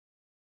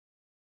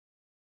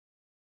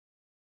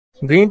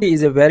Green tea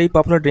is a very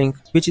popular drink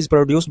which is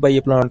produced by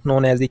a plant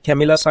known as the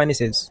Camellia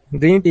sinensis.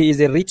 Green tea is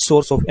a rich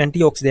source of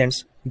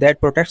antioxidants that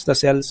protects the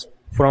cells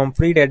from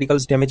free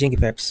radicals damaging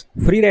effects.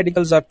 Free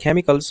radicals are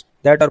chemicals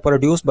that are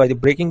produced by the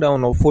breaking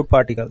down of food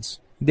particles.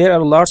 There are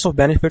lots of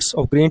benefits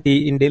of green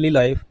tea in daily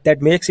life that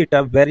makes it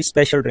a very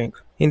special drink.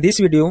 In this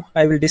video,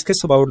 I will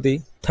discuss about the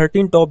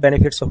 13 top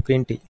benefits of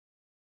green tea.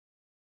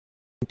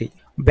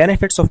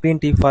 Benefits of green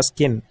tea for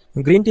skin.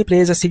 Green tea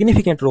plays a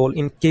significant role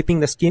in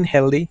keeping the skin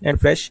healthy and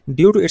fresh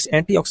due to its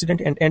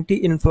antioxidant and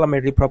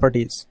anti-inflammatory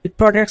properties. It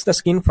protects the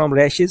skin from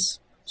rashes,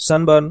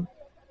 sunburn,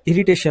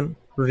 irritation,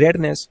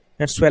 redness,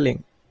 and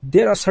swelling.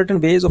 There are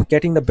certain ways of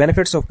getting the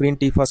benefits of green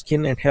tea for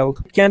skin and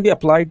health. It can be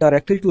applied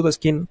directly to the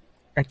skin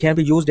and can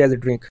be used as a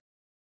drink.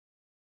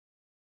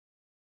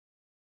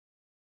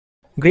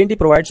 Green tea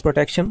provides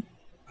protection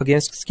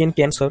against skin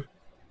cancer.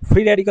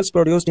 Free radicals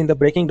produced in the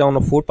breaking down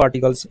of food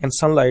particles and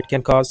sunlight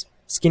can cause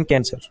skin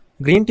cancer.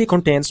 Green tea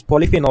contains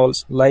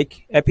polyphenols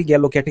like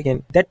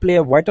epigallocatechin that play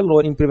a vital role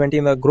in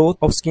preventing the growth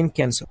of skin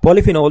cancer.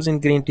 Polyphenols in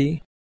green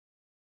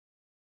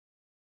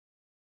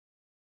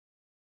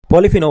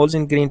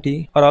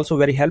tea are also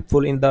very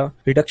helpful in the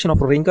reduction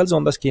of wrinkles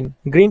on the skin.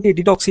 Green tea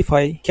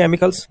detoxify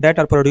chemicals that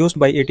are produced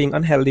by eating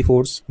unhealthy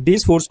foods.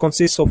 These foods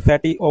consist of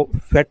fatty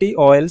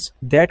oils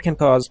that can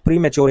cause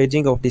premature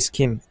aging of the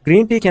skin.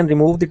 Green tea can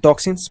remove the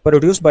toxins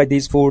produced by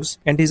these foods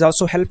and is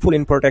also helpful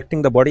in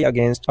protecting the body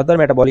against other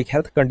metabolic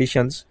health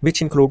conditions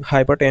which include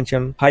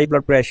hypertension, high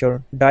blood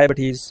pressure,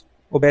 diabetes,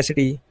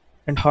 obesity,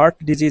 and heart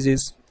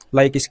diseases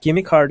like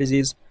ischemic heart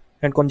disease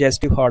and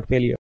congestive heart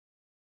failure.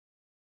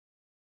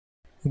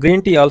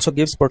 Green tea also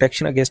gives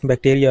protection against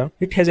bacteria.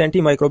 It has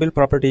antimicrobial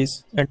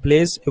properties and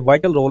plays a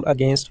vital role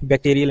against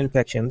bacterial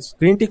infections.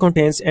 Green tea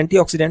contains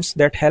antioxidants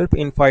that help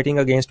in fighting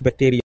against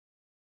bacteria.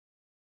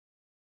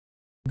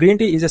 Green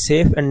tea is a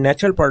safe and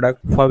natural product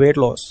for weight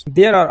loss.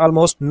 There are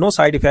almost no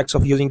side effects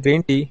of using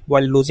green tea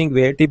while losing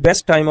weight. The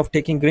best time of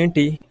taking green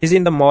tea is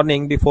in the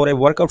morning before a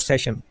workout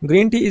session.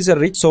 Green tea is a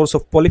rich source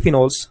of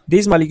polyphenols.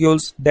 These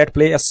molecules that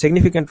play a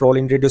significant role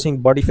in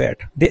reducing body fat.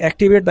 They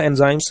activate the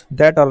enzymes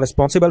that are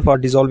responsible for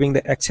dissolving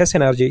the excess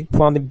energy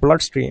from the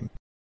bloodstream.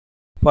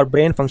 For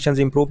brain functions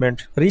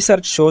improvement,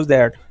 research shows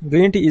that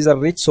green tea is a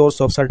rich source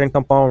of certain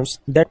compounds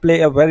that play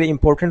a very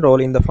important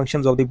role in the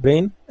functions of the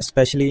brain,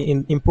 especially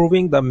in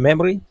improving the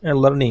memory and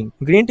learning.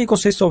 Green tea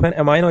consists of an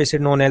amino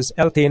acid known as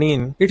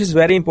L-theanine. It is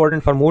very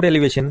important for mood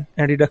elevation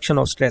and reduction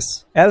of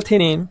stress.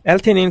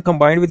 L-theanine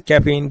combined with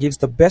caffeine gives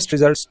the best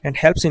results and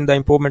helps in the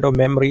improvement of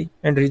memory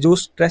and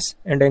reduce stress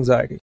and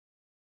anxiety.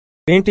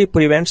 Green tea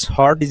prevents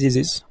heart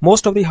diseases.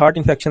 Most of the heart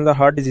infections or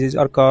heart diseases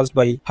are caused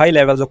by high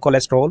levels of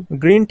cholesterol.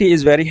 Green tea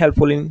is very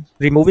helpful in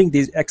removing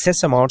these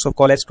excess amounts of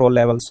cholesterol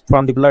levels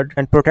from the blood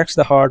and protects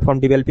the heart from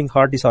developing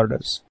heart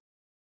disorders.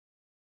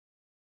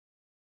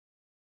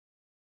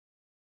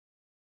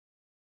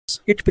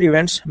 It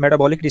prevents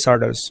metabolic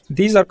disorders.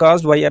 These are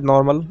caused by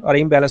abnormal or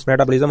imbalanced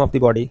metabolism of the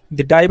body.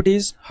 The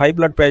diabetes, high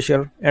blood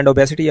pressure, and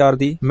obesity are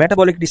the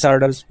metabolic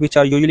disorders which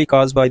are usually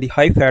caused by the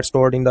high fat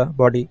stored in the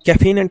body.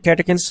 Caffeine and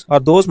catechins are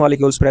those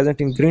molecules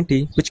present in green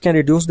tea which can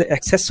reduce the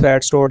excess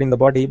fat stored in the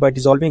body by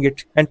dissolving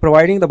it and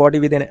providing the body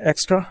with an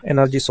extra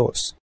energy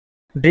source.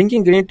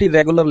 Drinking green tea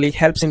regularly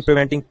helps in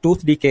preventing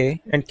tooth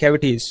decay and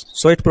cavities,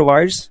 so it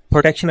provides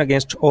protection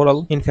against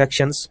oral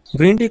infections.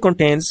 Green tea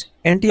contains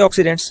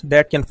antioxidants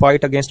that can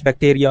fight against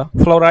bacteria.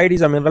 Fluoride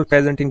is a mineral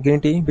present in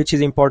green tea which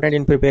is important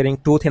in preparing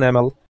tooth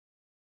enamel.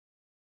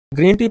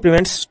 Green tea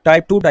prevents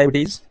type 2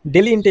 diabetes.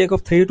 Daily intake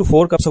of 3 to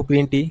 4 cups of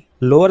green tea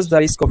lowers the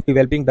risk of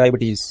developing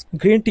diabetes.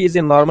 Green tea is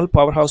a normal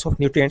powerhouse of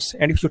nutrients,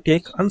 and if you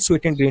take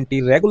unsweetened green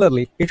tea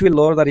regularly, it will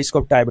lower the risk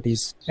of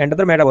diabetes and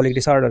other metabolic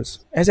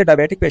disorders. As a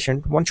diabetic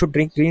patient, one should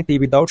drink green tea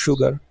without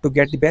sugar to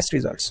get the best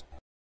results.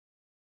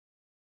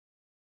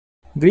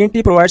 Green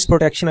tea provides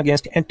protection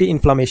against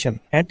anti-inflammation.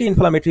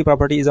 Anti-inflammatory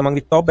property is among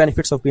the top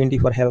benefits of green tea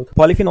for health.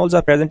 Polyphenols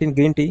are present in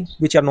green tea,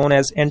 which are known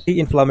as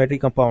anti-inflammatory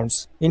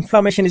compounds.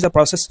 Inflammation is a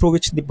process through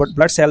which the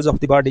blood cells of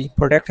the body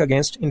protect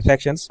against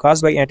infections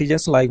caused by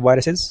antigens like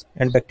viruses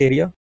and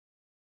bacteria.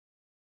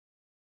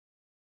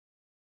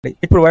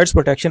 It provides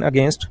protection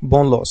against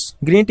bone loss.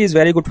 Green tea is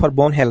very good for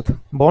bone health.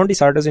 Bone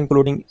disorders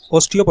including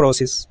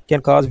osteoporosis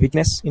can cause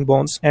weakness in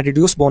bones and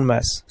reduce bone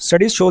mass.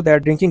 Studies show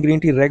that drinking green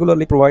tea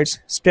regularly provides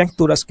strength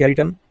to the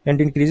skeleton and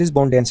increases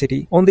bone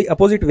density. On the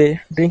opposite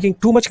way, drinking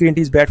too much green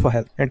tea is bad for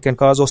health and can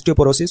cause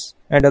osteoporosis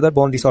and other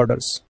bone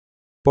disorders.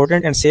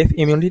 Potent and safe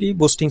immunity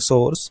boosting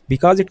source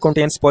because it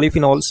contains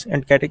polyphenols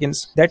and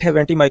catechins that have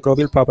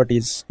antimicrobial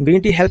properties.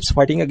 Green tea helps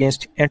fighting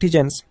against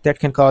antigens that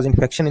can cause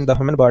infection in the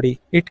human body.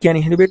 It can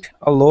inhibit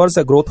or lowers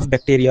the growth of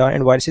bacteria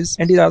and viruses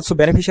and is also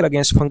beneficial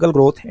against fungal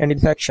growth and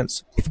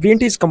infections. If green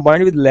tea is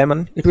combined with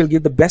lemon, it will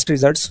give the best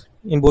results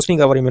in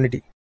boosting our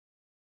immunity.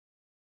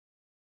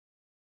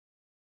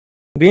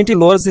 Green tea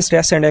lowers the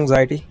stress and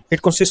anxiety.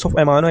 It consists of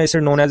amino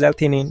acid known as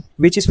L-theanine,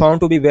 which is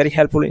found to be very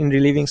helpful in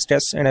relieving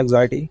stress and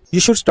anxiety. You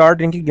should start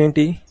drinking green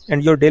tea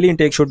and your daily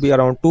intake should be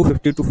around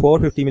 250 to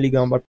 450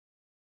 mg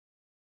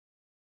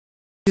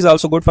It is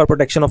also good for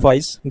protection of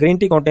eyes. Green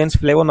tea contains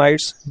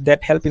flavonoids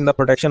that help in the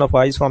protection of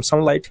eyes from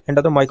sunlight and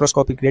other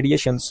microscopic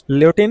radiations.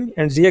 Lutein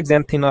and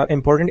zeaxanthin are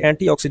important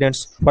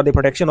antioxidants for the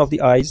protection of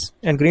the eyes,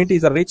 and green tea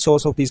is a rich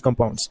source of these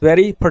compounds.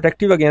 Very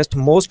protective against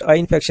most eye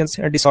infections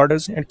and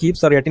disorders and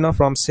keeps the retina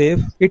from safe.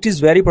 It is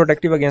very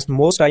protective against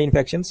most eye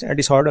infections and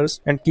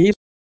disorders and keeps